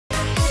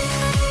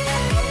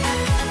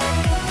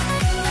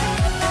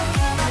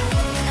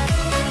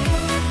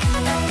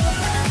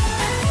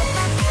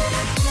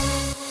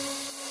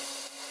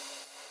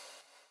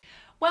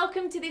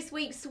to this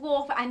week's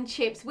Swarf and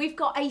Chips. We've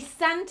got a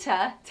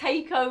Santa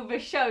takeover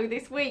show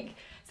this week.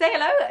 Say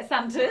hello,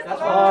 Santas.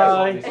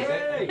 Hi.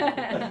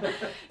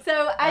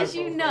 So, as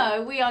you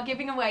know, we are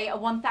giving away a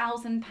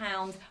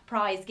 £1,000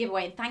 prize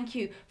giveaway, and thank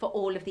you for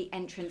all of the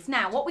entrants.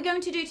 Now, what we're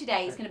going to do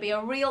today is going to be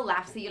a real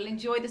laugh, so you'll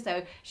enjoy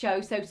the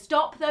show. So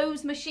stop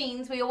those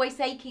machines. We always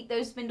say keep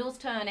those spindles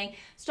turning.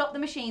 Stop the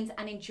machines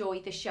and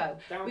enjoy the show.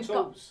 Down we've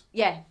tools.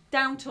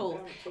 Down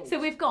tools. So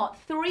we've got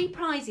 3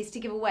 prizes to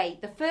give away.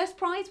 The first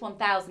prize,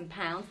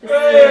 £1,000.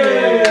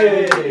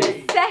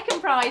 The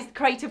second prize,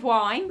 crate of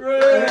wine.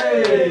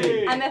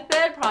 Hooray! And the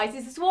third prize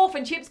is the Swarf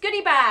and Chips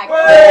goodie bag.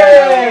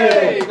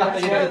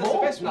 Nothing in it.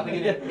 Nothing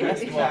in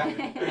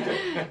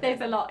it.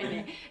 There's a lot in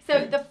it.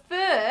 So the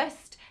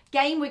first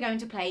game we're going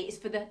to play is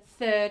for the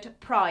third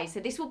prize. So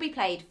this will be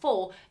played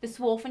for the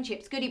Swarf and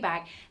Chips goodie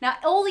bag. Now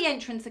all the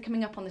entrants are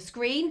coming up on the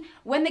screen.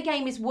 When the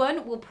game is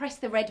won, we'll press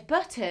the red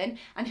button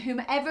and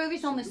whomever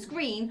is on the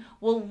screen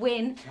will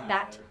win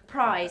that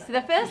prize. So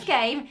the first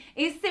game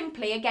is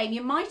simply a game,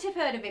 you might have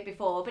heard of it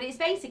before, but it's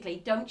basically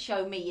don't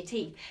show me your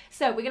teeth.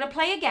 So we're going to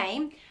play a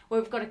game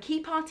where we've got to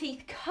keep our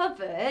teeth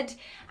covered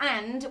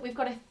and we've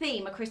got a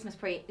theme, a Christmas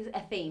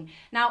theme.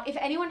 Now if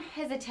anyone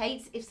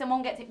hesitates, if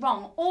someone gets it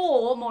wrong,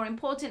 or more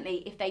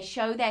importantly, if they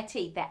show their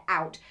teeth, they're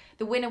out.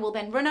 The winner will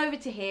then run over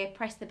to here,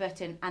 press the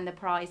button and the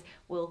prize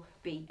will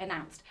be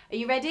announced. Are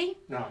you ready?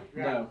 No.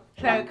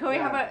 So can we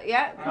have a,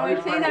 can we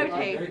see those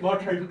teeth? My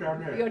teeth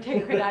down there. Your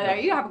teeth are down there.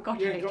 You haven't got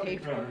any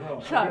teeth.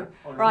 So,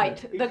 right,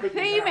 the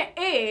theme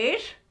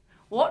is,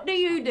 what do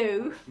you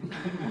do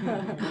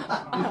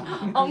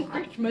on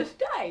Christmas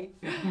Day?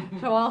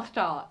 So I'll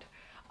start.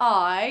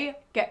 I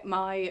get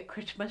my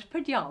Christmas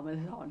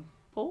pyjamas on.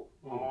 Paul?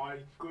 I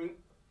drink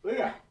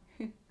beer.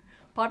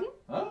 Pardon?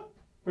 Huh?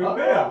 Beer.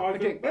 I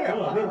drink beer.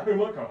 Not too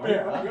much of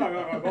beer.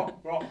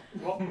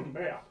 Not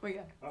beer.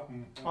 Yeah.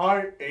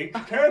 I eat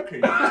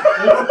turkey.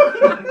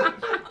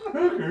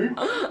 Turkey?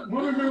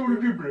 What do you mean with a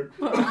giblet?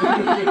 I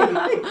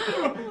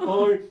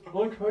take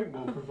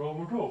my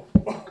pyjamas off.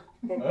 Huh?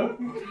 What?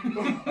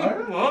 I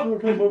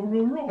take my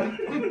pyjamas off.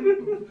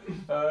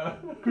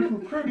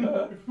 Christmas tree. I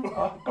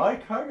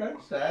go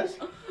downstairs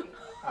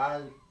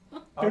and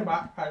I'm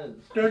back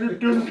presents. Down the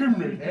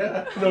chimney?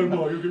 Yeah.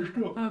 No, you get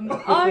stuck.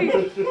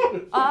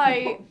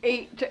 I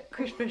eat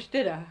Christmas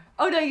dinner.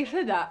 Oh no, you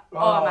said that. Oh,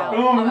 I'm out.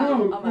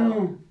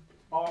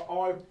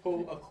 I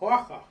pull a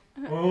quacker.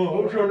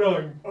 Oh, what's your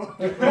name?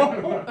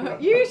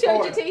 You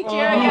showed your teeth,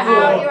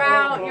 you're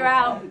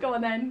out. Go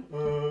on then.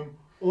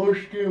 I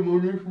scare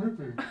my new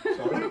snippy.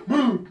 Sorry?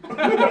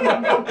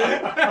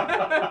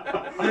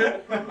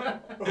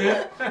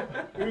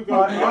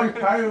 I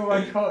carry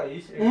my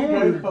toys and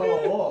go for a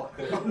walk.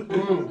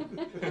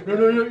 Can I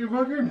let you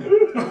back in?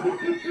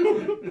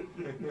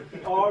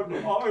 I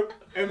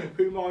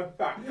empty my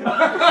back.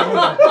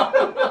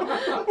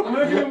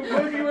 Where do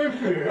you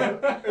empty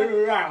it?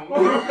 Around.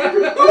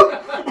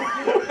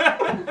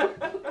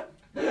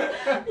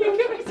 You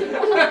give it to me.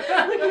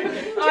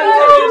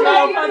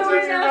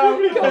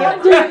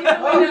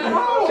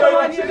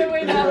 You're the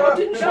winner.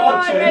 Come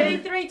on, ready?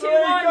 3, 2,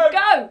 1,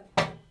 go!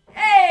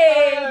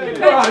 Hey!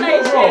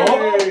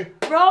 Congratulations!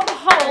 Rob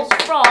Holt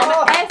from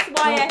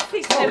SYS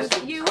Systems,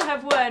 you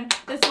have won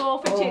the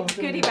Swarf and Chips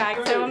goodie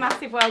bag, so a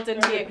massive well done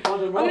to you.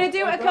 I'm going to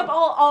do a couple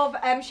of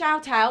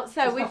shout outs.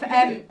 So we've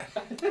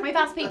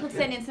asked people to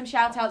send in some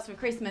shout outs for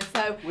Christmas.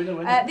 So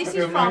this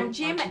is from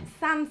Jim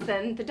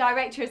Sanson, the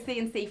director of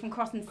CNC from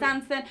Cross and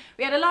Sanson.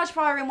 We had a large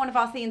fire in one of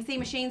our CNC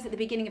machines at the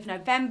beginning of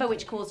November,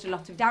 which caused a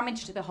lot of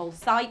damage to the whole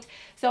site.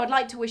 So I'd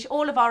like to wish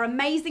all of our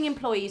amazing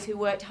employees who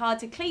worked hard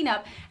to clean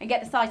up and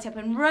get the site up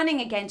and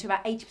running again to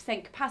about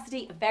 80%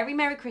 capacity a very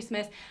Merry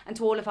Christmas, and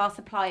to all of our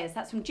suppliers.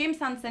 That's from Jim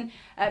Sanson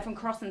from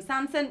Cross and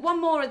Sanson. One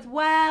more as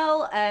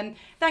well.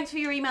 Thanks for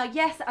your email.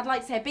 Yes, I'd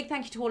like to say a big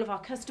thank you to all of our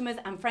customers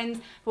and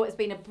friends for what has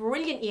been a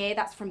brilliant year.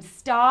 That's from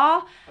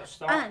Star.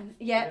 And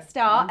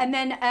Star. And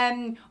then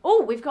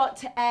we've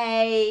got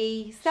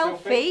a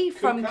selfie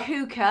from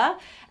Kuka.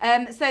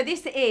 So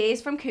this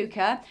is from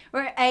Kuka.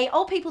 We're at a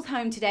old people's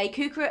home today.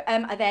 Kuka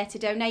are there to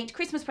donate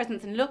Christmas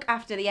presents and look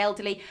after the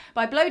elderly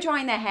by blow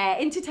drying their hair,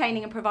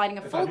 entertaining and providing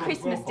a full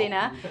Christmas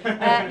dinner.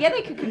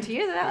 They could come to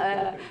you.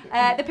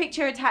 The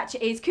picture attached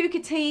is Kuka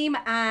team,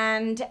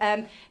 and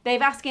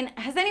they've asking,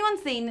 has anyone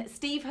seen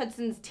Steve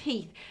Hudson's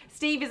teeth?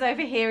 Steve is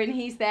over here and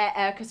he's their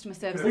customer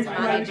services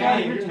manager.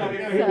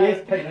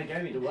 They're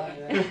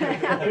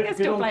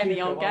still playing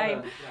the old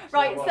game.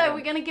 Right, so we're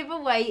going to give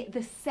away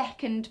the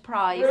second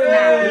prize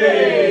now,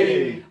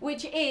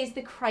 which is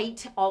the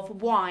crate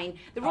of wine.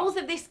 The rules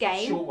of this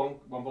game... Short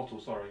one bottle,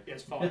 sorry.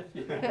 Yes, fine.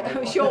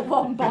 Short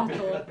one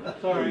bottle.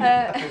 Sorry.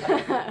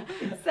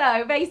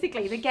 So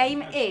basically the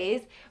game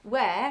is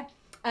where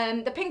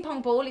the ping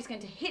pong ball is going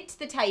to hit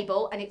the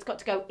table and it's got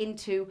to go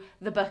into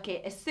the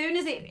bucket. As soon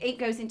as it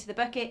goes into the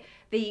bucket,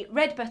 the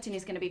red button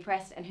is going to be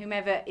pressed and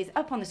whomever is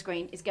up on the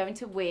screen is going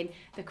to win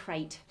the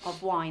crate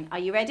of wine. Are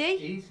you ready?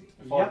 Easy.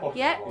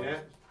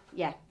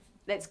 Yeah.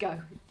 Let's go.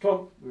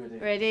 Come on.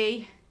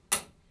 Ready?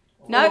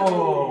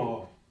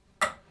 No.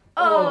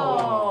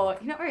 Oh,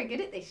 you're not very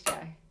good at this,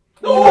 Joe.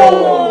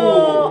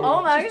 Oh,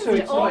 almost, Too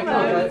exciting.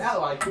 almost.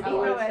 Out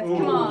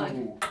Come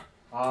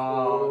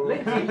on.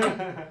 Lindsay.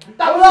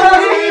 That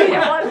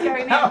was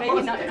going in,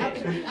 maybe not.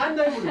 And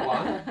they would have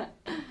won.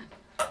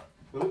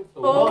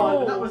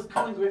 Oh. That was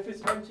Colin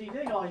Griffiths of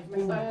MTD. I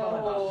missed that.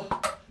 Oh.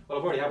 Well,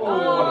 I've already had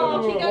Oh,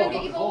 one. keep going,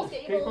 get your balls,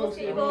 get your balls,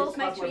 get your balls.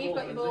 Make sure you've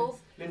got your balls.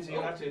 Lindsay,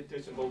 you'll have to do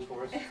some balls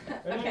for us.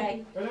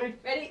 Okay. Ready?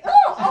 Ready?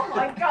 Oh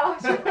my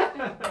gosh.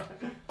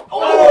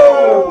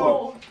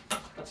 Oh!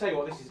 I'll tell you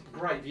what, this is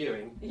great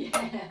viewing. Yeah.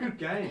 Good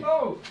game.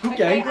 Oh, Good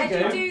Okay, game. as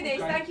you do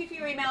this, thank you for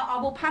your email. I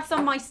will pass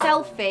on my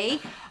selfie.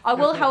 I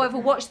will, however,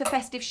 watch the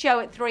festive show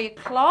at 3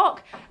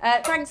 o'clock.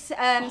 Thanks,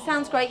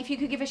 sounds great. If you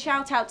could give a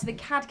shout out to the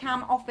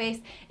CAD-CAM office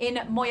in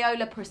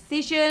Moyola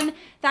Precision.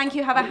 Thank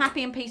you. Have a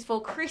happy and peaceful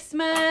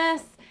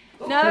Christmas.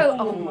 No,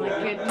 oh my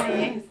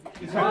goodness.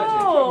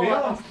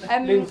 Oh,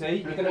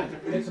 Lindsay, you're going to have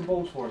to get some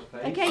balls for us,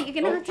 please. okay, you're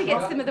going to have to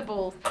get some of the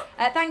balls.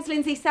 Thanks,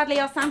 Lindsay. Sadly,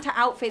 our Santa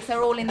outfits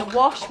are all in the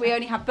wash. We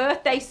only have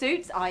birthday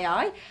suits,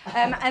 aye.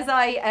 As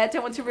I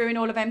don't want to ruin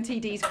all of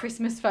MTD's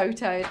Christmas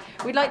photos.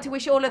 We'd like to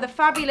wish you all a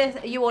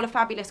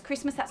fabulous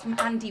Christmas. That's from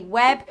Andy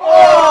Webb.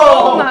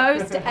 Oh!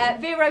 Almost.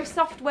 Vero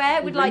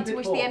Software would like to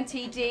wish the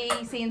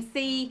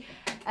MTDCNC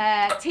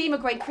team a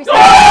great Christmas.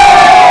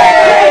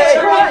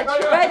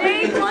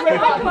 Ready?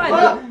 Come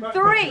on.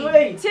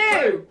 3,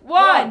 2,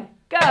 1,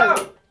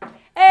 go.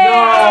 Hey!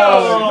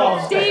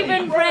 No.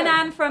 Stephen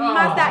Brennan from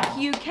Mazdak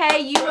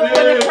UK, you have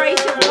won a crate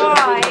of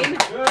wine.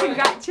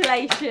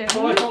 Congratulations.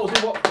 Well, I thought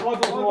it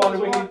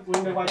was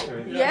winging their way through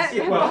it.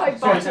 Yeah, Well, by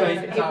sorry,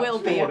 bottom. It will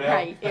be a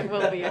crate. It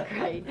will be a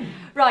crate.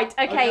 Right,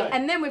 okay,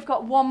 and then we've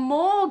got one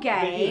more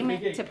game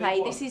to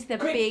play. This is the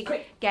big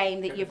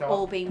game that you've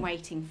all been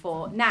waiting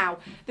for. Now,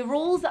 the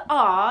rules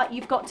are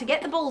you've got to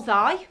get the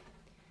bullseye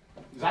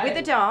with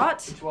a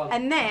dart, Which one?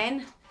 and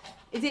then,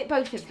 is it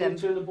both of them?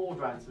 Turn the board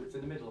round so it's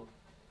in the middle.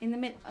 In the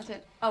mid, I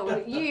don't. Oh,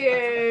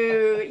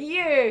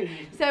 you.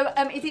 So,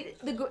 is it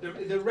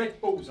The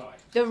red bullseye.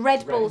 the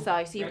red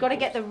bullseye? So you've got to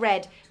get the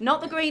red, not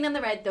the green and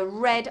the red. The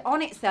red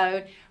on its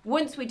own.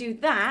 Once we do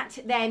that,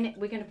 then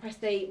we're going to press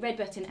the red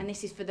button, and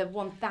this is for the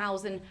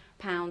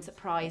 £1,000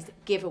 prize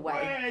giveaway.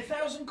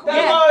 1,000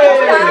 Yeah,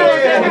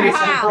 Hey!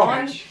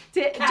 £1,000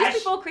 just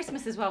before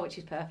Christmas as well, which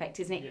is perfect,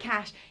 isn't it?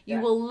 Cash,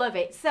 you will love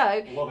it.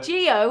 So, Love it.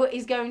 Gio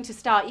is going to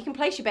start. You can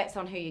place your bets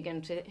on who you're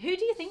going to. Who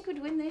do you think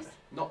would win this?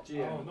 Not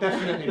Gio.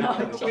 Definitely not.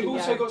 not. We've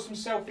also got some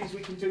selfies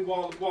we can do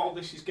while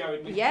this is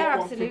going. We've Yeah,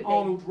 got absolutely. one from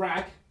Arnold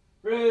Rag.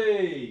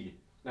 Hooray!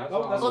 No, it's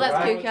Oh, not that's Well, that's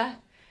Arnold Rag. Kuka.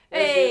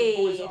 There's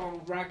the boys Hey. at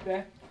Arnold Rag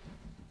there.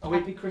 Oh,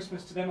 happy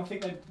Christmas to them. I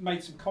think they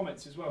made some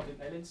comments as well, didn't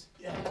they, Linz?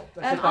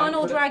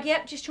 Arnold Rag,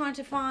 yep, just trying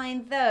to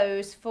find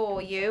those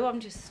for you. I'm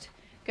just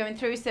going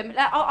through some.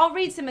 I'll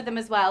read some of them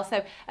as well.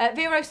 So,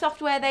 Vero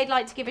Software, they'd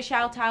like to give a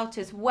shout out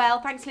as well.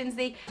 Thanks,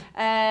 Lindsay.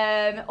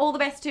 All the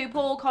best to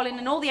Paul, Colin,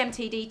 and all the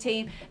MTD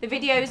team. The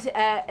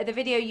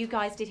video you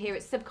guys did here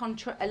at Subcon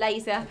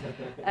Laser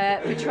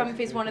for Trump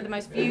is one of the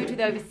most viewed, with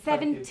over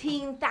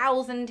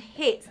 17,000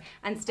 hits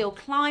and still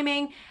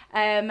climbing.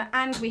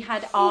 And we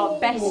had our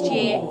best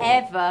year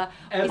ever.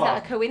 Is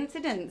that a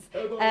coincidence?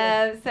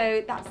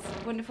 So that's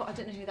wonderful. I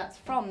don't know who that's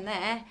from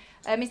there.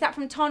 Is that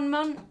from Ton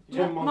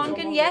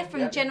Mongan? Yeah,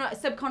 from General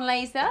Subcon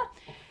Laser.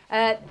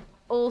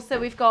 Also,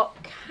 we've got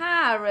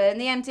Karen.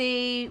 The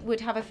MD would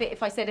have a fit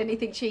if I said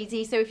anything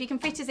cheesy. So if you can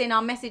fit us in,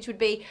 our message would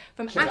be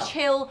from Ash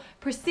Hill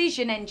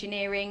Precision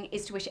Engineering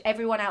is to wish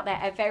everyone out there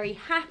a very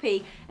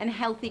happy and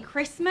healthy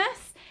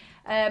Christmas.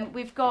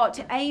 We've got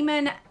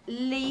Eamon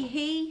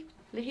Leahy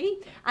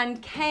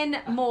and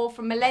Ken Moore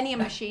from Millennium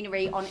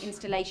Machinery on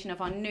installation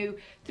of our new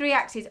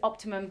 3-axis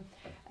Optimum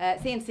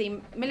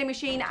CNC milling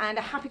machine, and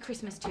a happy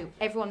Christmas to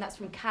everyone. That's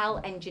from Cal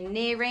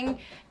Engineering.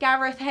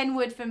 Gareth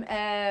Henwood from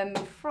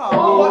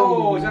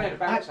Oh, is that at the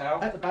bounce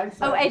out? At the bounce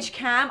Oh, out.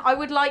 EdgeCam. I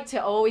would like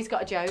to, he's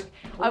got a joke.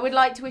 I would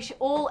like to wish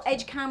all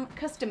EdgeCam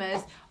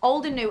customers,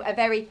 old and new, a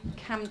very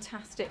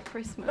camtastic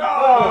Christmas.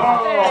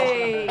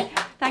 Hey,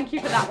 thank you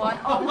for that one.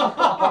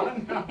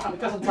 It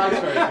doesn't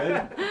taste very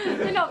good.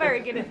 They're not very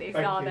good at this,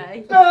 are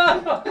they?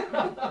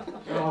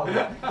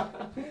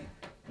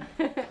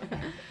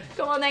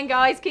 Come on then,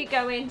 guys, keep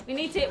going. We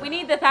need the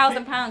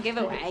 £1,000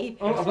 giveaway.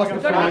 I'm like a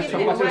We've got to flash. give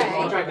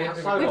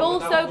it away. We've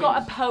also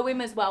got a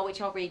poem as well,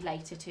 which I'll read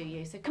later to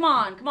you. So come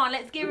on,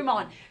 let's gear him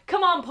on.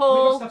 Come on, We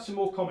Paul. must have some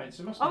more comments.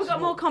 There must be Oh, we've got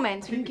some more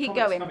comments. We can keep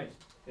going. coming.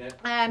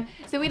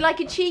 So we'd like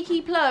a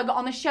cheeky plug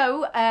on the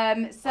show.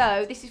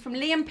 So this is from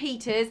Liam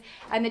Peters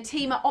and the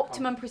team at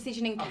Optimum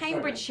Precision in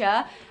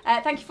Cambridgeshire.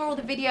 Thank you for all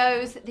the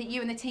videos that you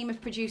and the team have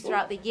produced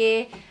throughout the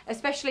year,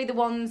 especially the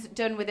ones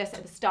done with us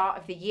at the start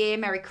of the year.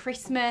 Merry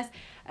Christmas.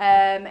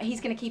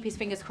 He's going to keep his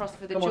fingers crossed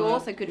for the draw,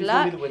 so good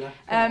luck.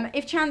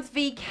 If Chance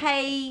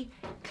VK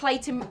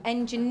Clayton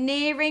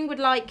Engineering would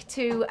like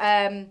to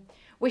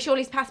wish all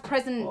his past,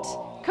 present,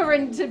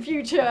 current and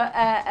future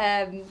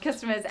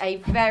customers a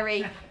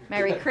very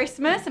Merry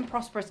Christmas and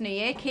prosperous New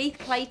Year. Keith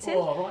Clayton.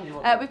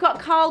 We've got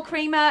Carl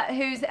Creamer,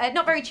 who's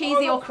not very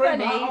cheesy or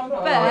funny,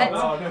 but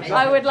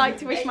I would like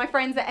to wish my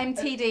friends at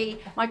MTD,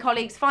 my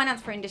colleagues,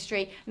 Finance for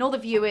Industry, and all the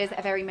viewers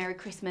a very Merry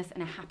Christmas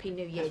and a Happy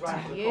New Year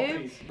to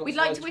you. We'd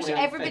like to wish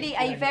everybody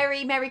a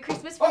very Merry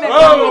Christmas from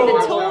everyone in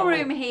the tool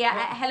room here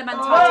at Hellerman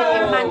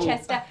in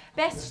Manchester.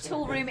 Best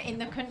tool room in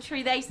the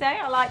country, they say.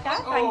 I like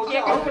that. Thank you.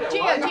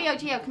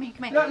 Gio, come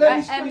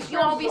here.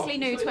 You're obviously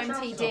new to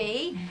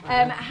MTD.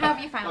 How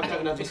have you found it?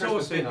 It's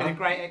awesome. It's been a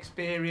great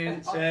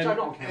experience.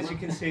 As you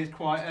can see, it's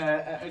quite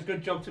a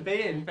good job to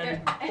be in.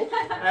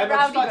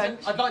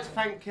 I'd like to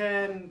thank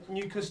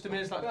new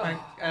customers, like to thank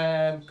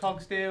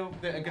Cogsteel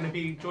that are going to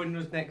be joining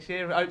us next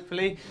year,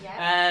 hopefully.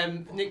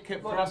 Nick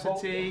at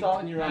Ferocity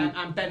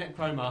and Ben at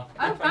Chroma.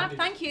 Oh, fab,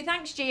 thank you.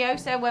 Thanks, Gio.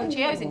 So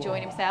Gio's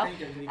enjoying himself.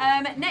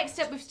 Next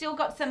up, we've still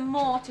got some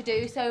more to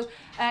do. So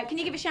can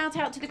you give a shout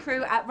out to the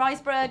crew at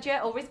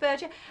Risberger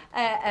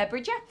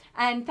Bridger,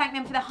 and thank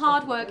them for the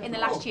hard work in the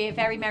last year.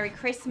 Very Merry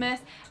Christmas.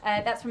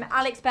 That's from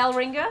Alex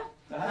Bellringer.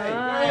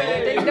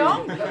 Ding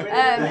dong.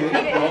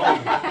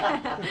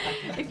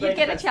 If you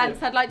get a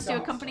chance, I'd like to do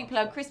a company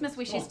plug. Christmas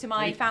wishes to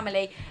my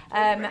family,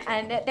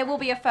 and there will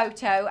be a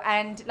photo.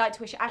 And like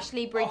to wish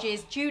Ashley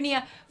Bridges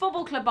Junior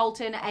Football Club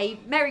Bolton a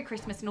Merry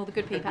Christmas and all the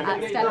good people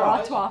at Stella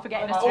Artois for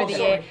getting us through the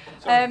year.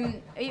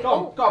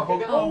 Oh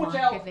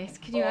my goodness,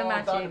 can you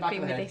imagine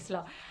being with this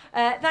lot?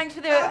 Thanks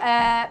for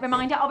the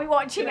reminder. I'll be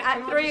watching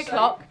at 3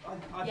 o'clock.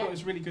 I thought it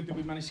was really good that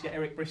we managed to get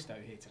Eric Bristow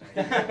here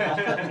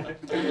today.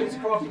 They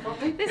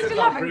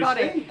still haven't got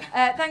it.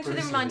 Thanks for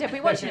the reminder.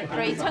 We're watching at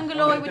 3.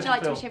 Tungaloy would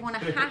like to wish everyone a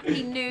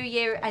happy new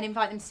year and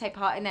invite them to take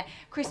part in their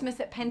Christmas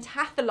at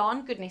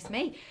Pentathlon. Goodness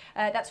me.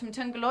 That's from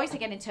Tungaloy, so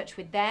get in touch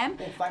with them.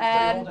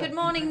 Good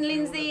morning,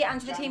 Lindsay,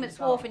 and to the team at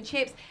Swarf and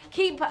Chips.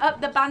 Keep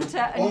up the banter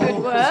and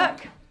good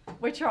work.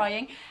 We're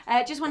trying.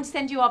 Just want to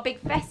send you our big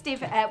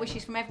festive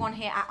wishes from everyone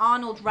here at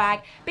Arnold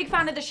Rag. Big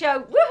fan of the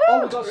show.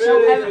 Woohoo! We've got a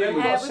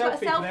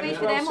selfie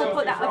for them. We'll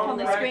put that up on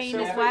the screen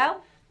as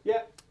well.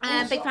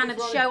 Big fan of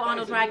the show,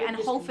 Arnold Rag and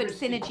Holford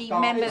Synergy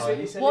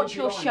members. Watch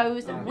your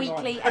shows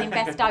weekly and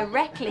invest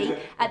directly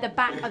at the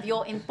back of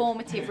your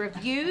informative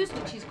reviews,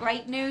 which is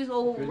great news.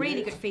 All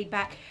really good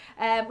feedback.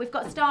 We've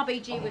got Star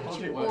BG,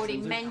 which we've already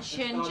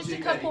mentioned. Just a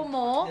couple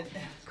more.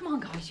 Come on,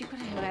 guys, you've got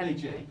to.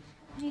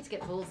 I need to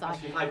get bullseye.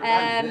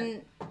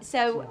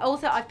 So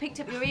also I've picked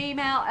up your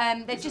email.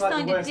 They've just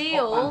signed a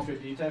deal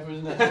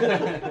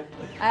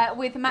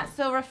with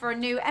Matsura for a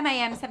new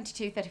MAM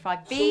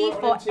 7235B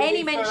for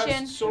any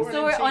mention.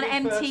 Saw it on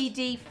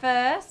MTD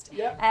first.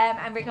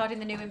 And regarding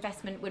the new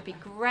investment would be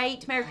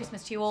great. Merry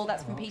Christmas to you all.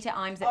 That's from Peter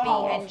Imes at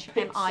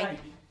BNMI.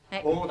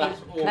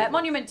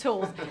 Monument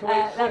Tools,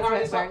 that's where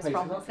it's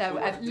from. So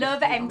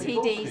love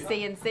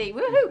MTDCNC.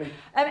 Woohoo!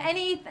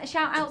 Any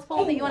shout outs,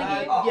 Paul, that you want to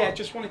give? Yeah,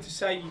 just wanted to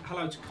say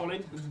hello to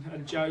Colin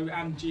and Joe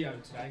and Gio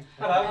today.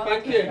 Hello,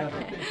 thank you.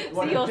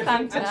 So you're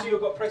Santa. And Gio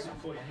got a present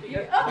for you.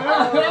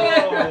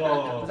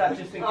 Was that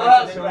just in case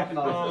I didn't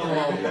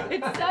recognise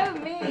it? It's so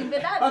mean,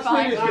 but that's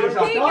fine. Keep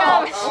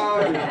going.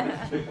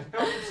 Health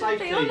and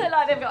safety. They all look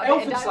like they've got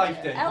Health and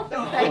safety. Health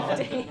and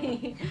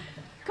safety.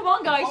 Come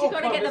on, guys, you've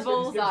got to get the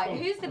bullseye.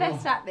 Who's the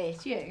best at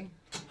this? You?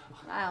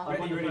 Wow. I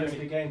won the first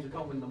 2 games, we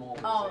can't win them all.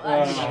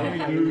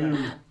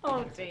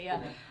 Oh dear.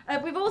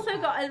 We've also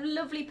got a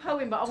lovely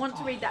poem, but I want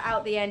to read that out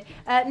at the end.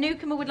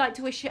 Newcomer would like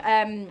to wish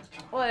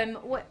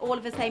all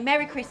of us a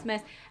Merry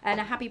Christmas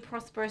and a happy,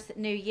 prosperous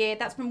New Year.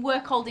 That's from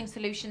Work Holding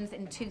Solutions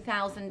in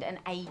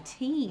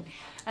 2018.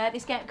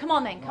 This game. Come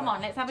on then, come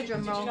on. Let's have a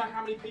drum roll. Did you know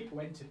how many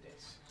people entered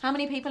this? How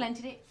many people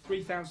entered it?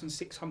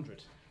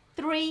 3,600.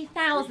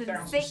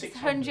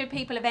 3,600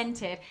 people have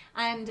entered,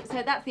 and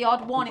so that's the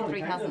odd one in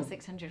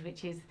 3,600,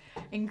 which is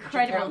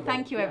incredible.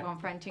 Thank you everyone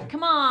for entering.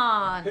 Come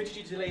on. Who did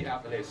you delete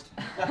out the list?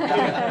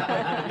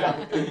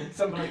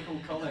 Somebody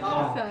called Colin.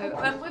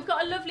 So we've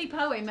got a lovely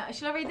poem.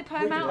 Shall I read the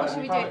poem out, or shall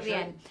we do it at the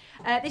end?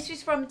 This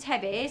is from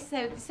Tebis,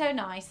 so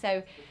nice.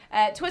 So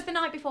 'twas the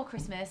night before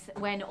Christmas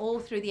when all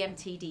through the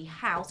MTD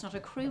house not a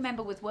crew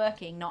member was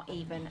working, not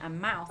even a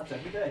mouse. That's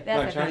every day.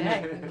 That's every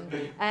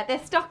day. Their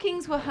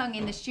stockings were hung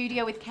in the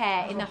studio with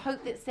care in the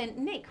hope that St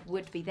Nick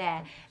would be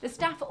there. The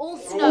staff all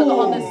snug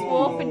on the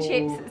Swarf and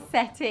Chips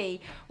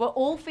settee were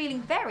all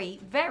feeling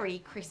very, very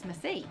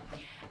Christmassy.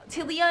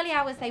 Till the early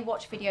hours they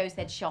watched videos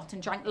they'd shot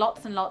and drank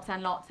lots and lots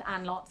and lots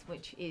and lots,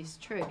 which is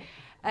true.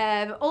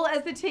 All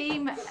as the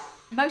team,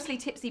 mostly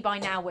tipsy by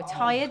now, were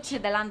tired. To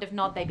the land of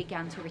nod they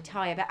began to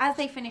retire. But as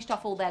they finished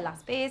off all their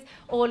last beers,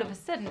 all of a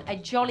sudden a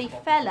jolly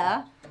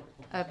fella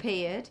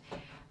appeared.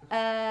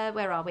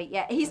 Where are we?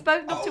 Yeah, he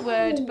spoke not a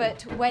word,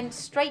 but went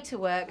straight to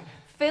work,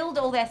 filled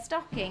all their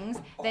stockings,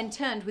 then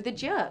turned with a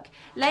jerk.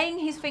 Laying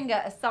his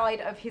finger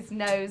aside of his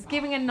nose,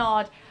 giving a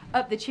nod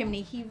up the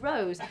chimney, he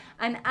rose.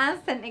 And as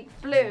St Nick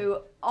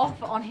flew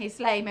off on his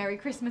sleigh, Merry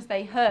Christmas,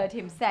 they heard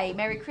him say.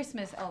 Merry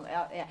Christmas,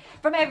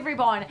 from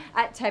everyone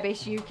at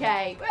Tebish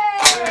UK.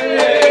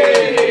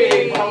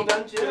 Hey! Well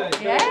done, Julie.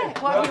 Yeah,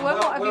 what have you won?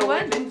 What have you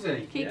won?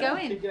 Lindsay. Keep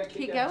going.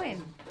 Keep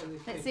going.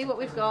 Let's see what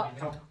we've got.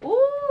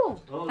 Ooh,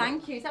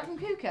 thank you. Is that from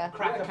Kuka?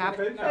 Cracker from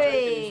Kuka.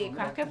 Hey,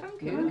 cracker from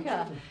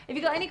Kuka. Have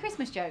you got any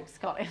Christmas jokes,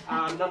 Colin?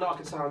 None that I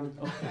can sound.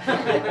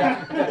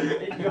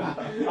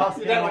 Ask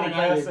anyone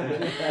else.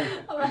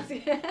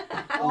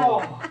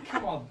 Oh,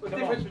 come on. The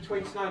difference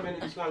between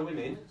snowmen and snow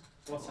women.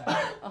 What's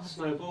that?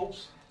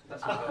 Snowballs.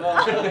 That's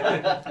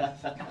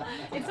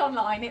It's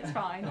online, it's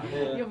fine.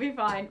 You'll be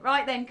fine.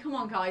 Right then, come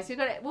on guys, we've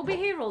got it. We'll be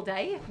here all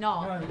day, if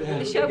not.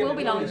 The show will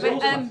be long,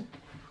 but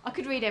I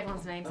could read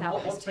everyone's names out,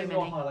 but What's there's too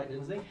your many. highlight,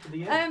 Lindsay, for the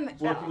year?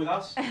 working with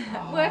us.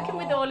 Working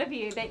with all of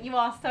you, that you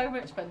are so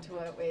much fun to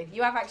work with.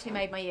 You have actually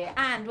made my year.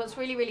 And what's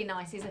really, really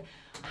nice is I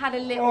had a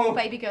little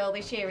baby girl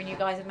this year and you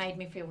guys have made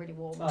me feel really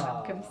warm and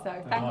welcome,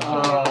 so thank you.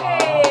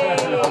 I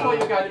thought you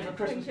were going in for a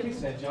Christmas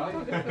kiss there,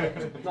 Joe.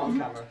 Not on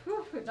camera.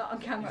 Not on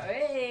camera.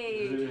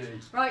 Hey.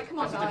 Right, come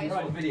on guys.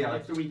 Right, video,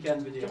 the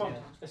weekend video. Come on,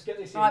 let's get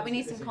this in. Right, we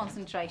need some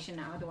concentration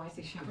now, otherwise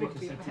this show will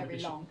be very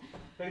long.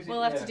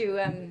 We'll have to do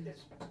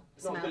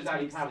It's not as good as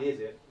Ali Pally, is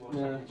it? What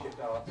are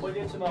you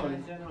doing tomorrow,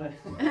 Lindsay, anyway?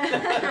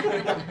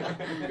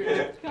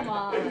 Come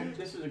on.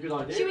 This is a good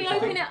idea. Should we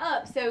open it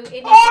up so it is...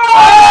 3,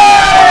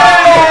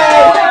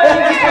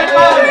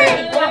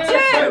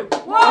 2,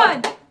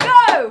 1,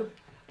 go!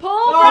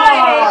 Paul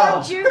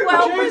Briley, Jude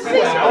Well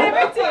Precision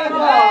Limited.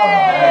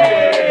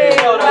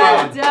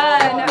 Well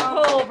done,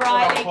 Paul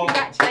Briley.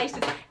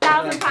 Congratulations.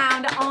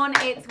 £1,000 on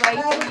its way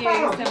to you.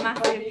 So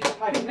massive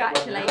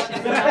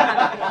congratulations.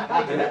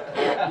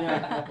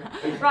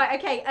 Right,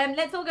 okay,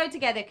 let's all go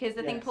together because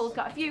I think Paul's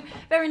got a few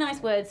very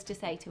nice words to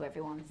say to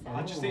everyone. So.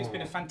 I just think it's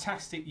been a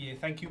fantastic year.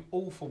 Thank you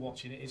all for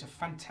watching. It is a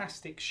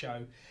fantastic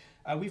show.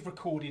 We've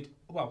recorded,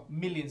 well,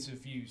 millions of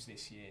views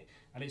this year,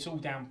 and it's all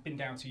been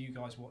down to you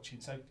guys watching.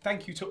 So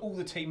thank you to all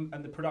the team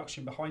and the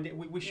production behind it.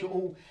 We wish you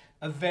all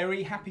a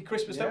very happy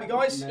Christmas, don't we,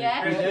 guys?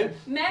 Yeah.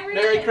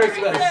 Merry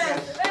Christmas.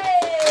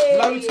 Hey.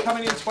 Loads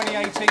coming in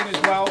 2018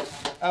 as well.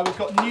 We've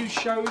got new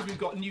shows, we've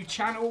got new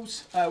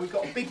channels, we've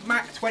got Big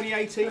Mac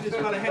 2018 as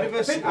well ahead of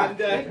us. Big Mac.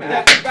 Big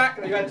Mac.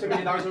 You had too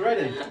many of those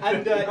already.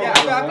 And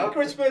happy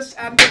Christmas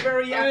and a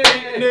very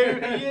happy New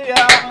Year.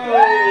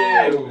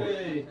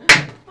 Hey.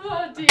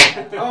 Oh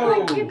dear. Oh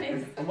my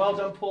goodness. And well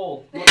done,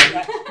 Paul.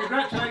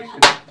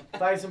 Congratulations.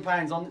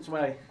 £1,000 on its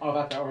way. I've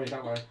had that already,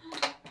 don't worry.